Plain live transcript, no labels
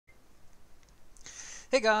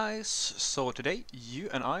Hey guys, so today you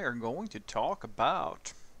and I are going to talk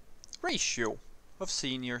about ratio of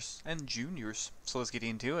seniors and juniors. So let's get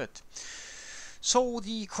into it. So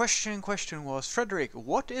the question was, Frederick,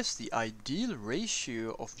 what is the ideal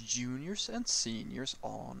ratio of juniors and seniors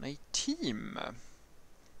on a team?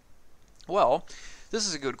 Well, this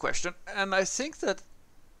is a good question, and I think that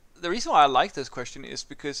the reason why I like this question is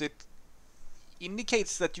because it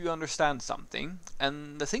indicates that you understand something,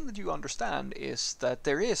 and the thing that you understand is that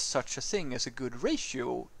there is such a thing as a good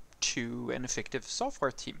ratio to an effective software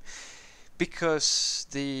team. Because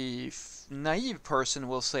the naive person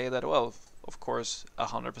will say that, well, of course,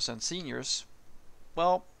 100% seniors.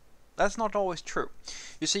 Well, that's not always true.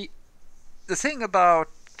 You see, the thing about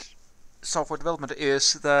software development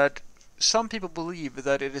is that some people believe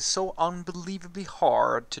that it is so unbelievably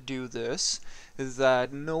hard to do this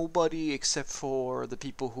that nobody except for the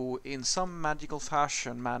people who in some magical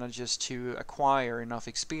fashion manages to acquire enough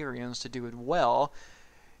experience to do it well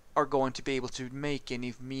are going to be able to make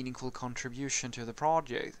any meaningful contribution to the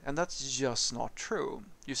project. And that's just not true.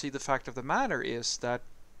 You see, the fact of the matter is that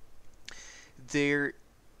there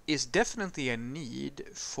is definitely a need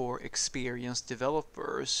for experienced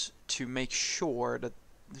developers to make sure that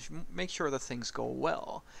things go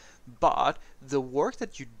well. But the work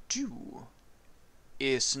that you do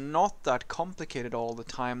is not that complicated all the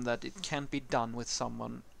time that it can't be done with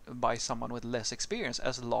someone by someone with less experience,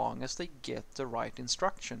 as long as they get the right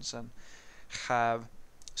instructions and have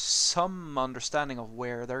some understanding of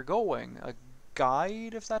where they're going. A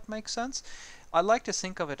guide, if that makes sense. I like to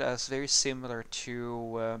think of it as very similar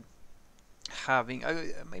to having.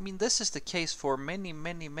 I mean, this is the case for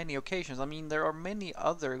many occasions. I mean, there are many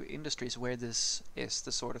other industries where this is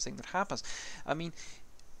the sort of thing that happens. I mean,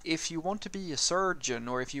 if you want to be a surgeon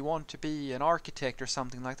or if you want to be an architect or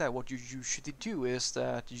something like that, what you usually do is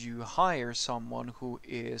that you hire someone who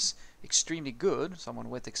is extremely good, someone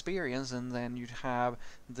with experience, and then you'd have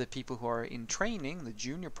the people who are in training, the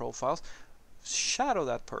junior profiles, shadow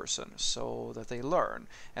that person so that they learn.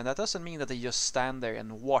 And that doesn't mean that they just stand there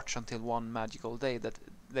and watch until one magical day that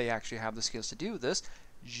they actually have the skills to do this.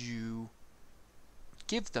 You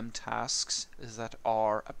give them tasks that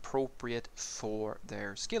are appropriate for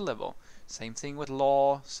their skill level. Same thing with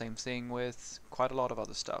law, same thing with quite a lot of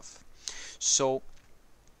other stuff. So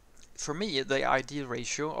for me, the ideal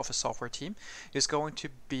ratio of a software team is going to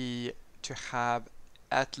be to have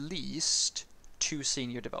at least two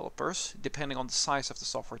senior developers, depending on the size of the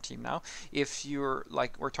software team now. If you're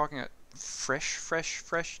like, we're talking a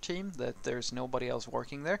fresh team that there's nobody else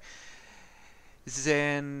working there,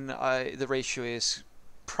 then the ratio is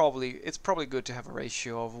probably good to have a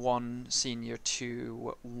ratio of one senior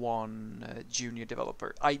to one junior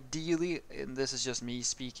developer. Ideally, and this is just me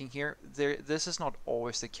speaking here, this is not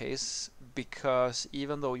always the case, because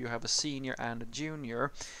even though you have a senior and a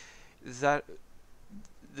junior, that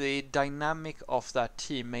the dynamic of that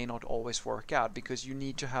team may not always work out, because you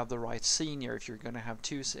need to have the right senior if you're going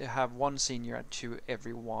to have one senior to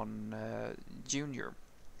every one junior,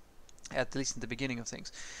 at least in the beginning of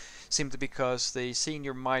things, simply because the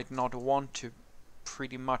senior might not want to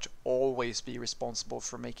pretty much always be responsible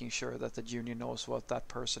for making sure that the junior knows what that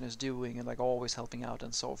person is doing and like always helping out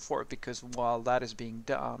and so forth, because while that is being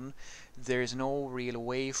done, there is no real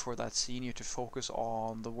way for that senior to focus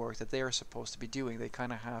on the work that they are supposed to be doing. They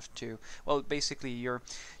kind of have to, well, basically you're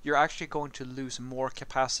actually going to lose more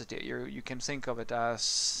capacity. You can think of it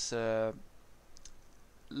as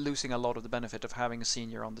losing a lot of the benefit of having a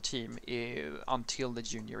senior on the team until the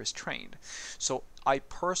junior is trained. So I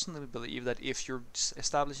personally believe that if you're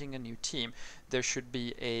establishing a new team, there should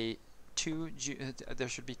be two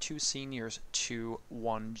seniors to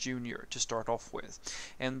one junior to start off with.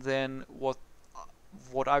 And then what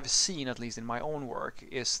I've seen, at least in my own work,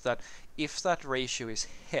 is that if that ratio is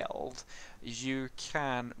held, you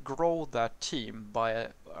can grow that team by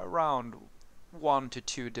around 1 to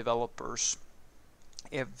 2 developers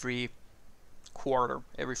every quarter,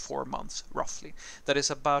 every 4 months, roughly. That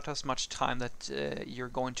is about as much time that you're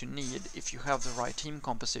going to need if you have the right team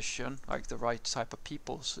composition, like the right type of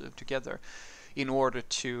people together, in order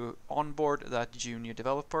to onboard that junior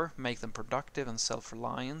developer, make them productive and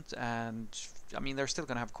self-reliant. And I mean, they're still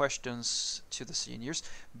going to have questions to the seniors,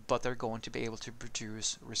 but they're going to be able to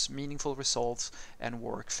produce meaningful results and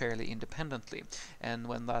work fairly independently. And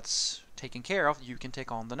when that's taken care of, you can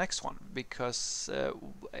take on the next one, because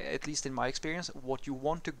at least in my experience, what you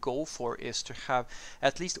want to go for is to have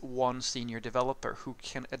at least one senior developer who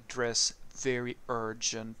can address very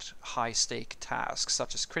urgent, high-stake tasks,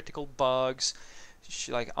 such as critical bugs,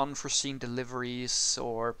 like unforeseen deliveries,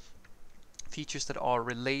 or features that are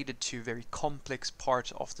related to very complex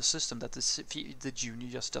parts of the system that the junior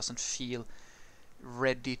just doesn't feel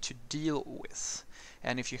ready to deal with.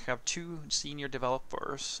 And if you have two senior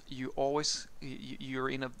developers, you're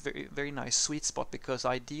in a very, very nice sweet spot, because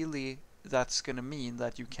ideally that's going to mean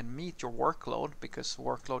that you can meet your workload, because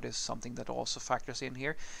workload is something that also factors in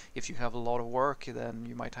here. If you have a lot of work, then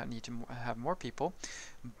you might need to have more people,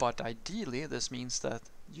 but ideally this means that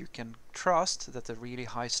you can trust that the really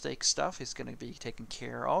high stakes stuff is going to be taken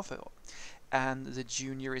care of, and the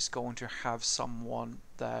junior is going to have someone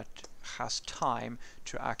that has time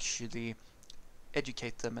to actually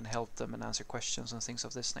educate them and help them and answer questions and things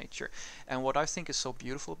of this nature. And what I think is so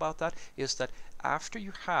beautiful about that is that after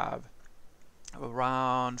you have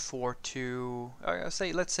around 4 to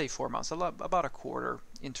let's say 4 months, about a quarter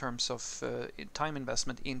in terms of time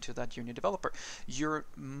investment into that junior developer, you're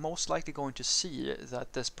most likely going to see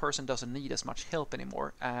that this person doesn't need as much help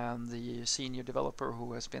anymore, and the senior developer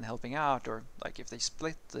who has been helping out, or like if they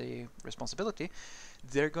split the responsibility,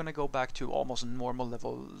 they're going to go back to almost normal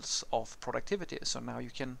levels of productivity. So now you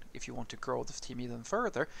can, if you want to grow the team even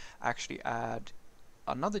further, actually add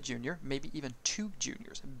another junior, maybe even 2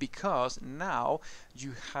 juniors, because now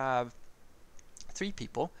you have 3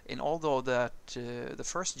 people, and although that the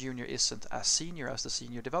first junior isn't as senior as the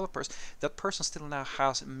senior developers, that person still now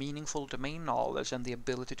has meaningful domain knowledge and the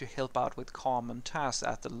ability to help out with common tasks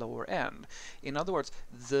at the lower end. In other words,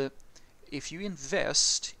 if you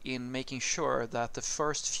invest in making sure that the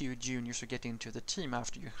first few juniors who get into the team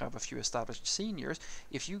after you have a few established seniors,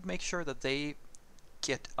 if you make sure that they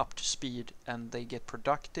get up to speed and they get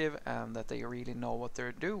productive and that they really know what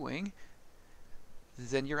they're doing,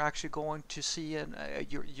 then you're actually going to see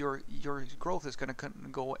your growth is going to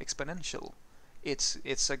go exponential.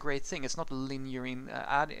 It's a great thing. It's not linear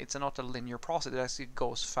it's not a linear process. It actually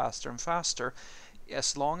goes faster and faster,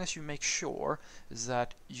 as long as you make sure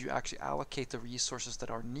that you actually allocate the resources that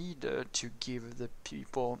are needed to give the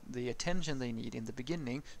people the attention they need in the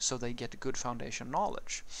beginning, so they get good foundation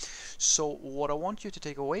knowledge. So what I want you to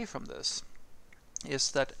take away from this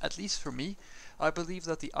is that, at least for me, I believe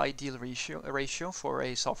that the ideal ratio for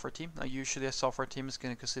a software team, usually a software team is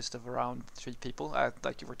going to consist of around 3 people,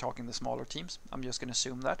 like if we're talking the smaller teams, I'm just going to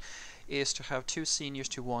assume that, is to have 2 seniors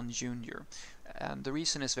to 1 junior. And the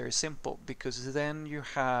reason is very simple, because then you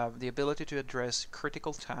have the ability to address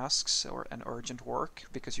critical tasks and urgent work,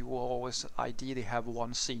 because you will always ideally have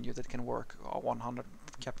 1 senior that can work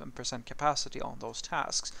 100% capacity on those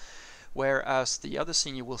tasks. Whereas the other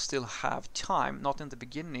senior will still have time, not in the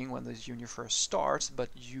beginning when the junior first starts, but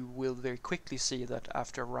you will very quickly see that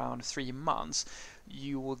after around 3 months,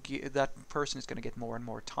 that person is going to get more and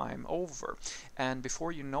more time over. And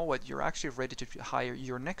before you know it, you're actually ready to hire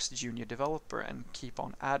your next junior developer and keep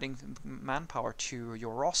on adding manpower to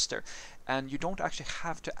your roster. And you don't actually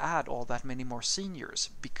have to add all that many more seniors,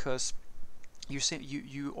 because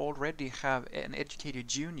you already have an educated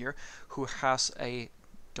junior who has a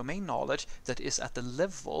domain knowledge that is at the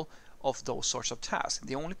level of those sorts of tasks.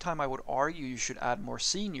 The only time I would argue you should add more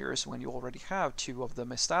seniors when you already have 2 of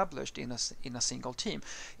them established in a single team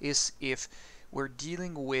is if we're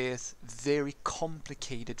dealing with very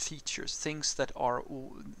complicated features, things that are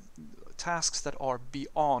tasks that are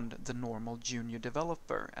beyond the normal junior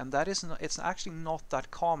developer, and that is it's actually not that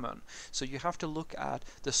common. So you have to look at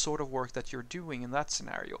the sort of work that you're doing in that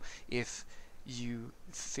scenario. If you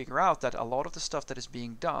figure out that a lot of the stuff that is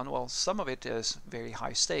being done, well, some of it is very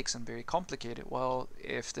high stakes and very complicated. Well,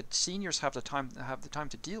 if the seniors have the time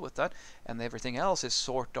to deal with that, and everything else is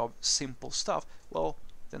sort of simple stuff, well,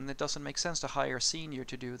 then it doesn't make sense to hire a senior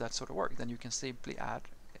to do that sort of work. Then you can simply add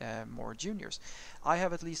more juniors. I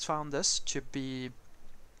have at least found this to be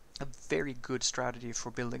a very good strategy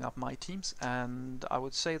for building up my teams, and I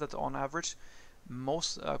would say that on average,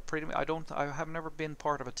 I have never been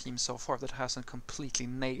part of a team so far that hasn't completely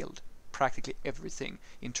nailed practically everything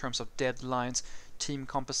in terms of deadlines, team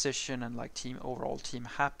composition, and like overall team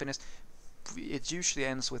happiness. It usually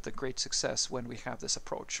ends with a great success when we have this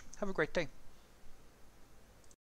approach. Have a great day.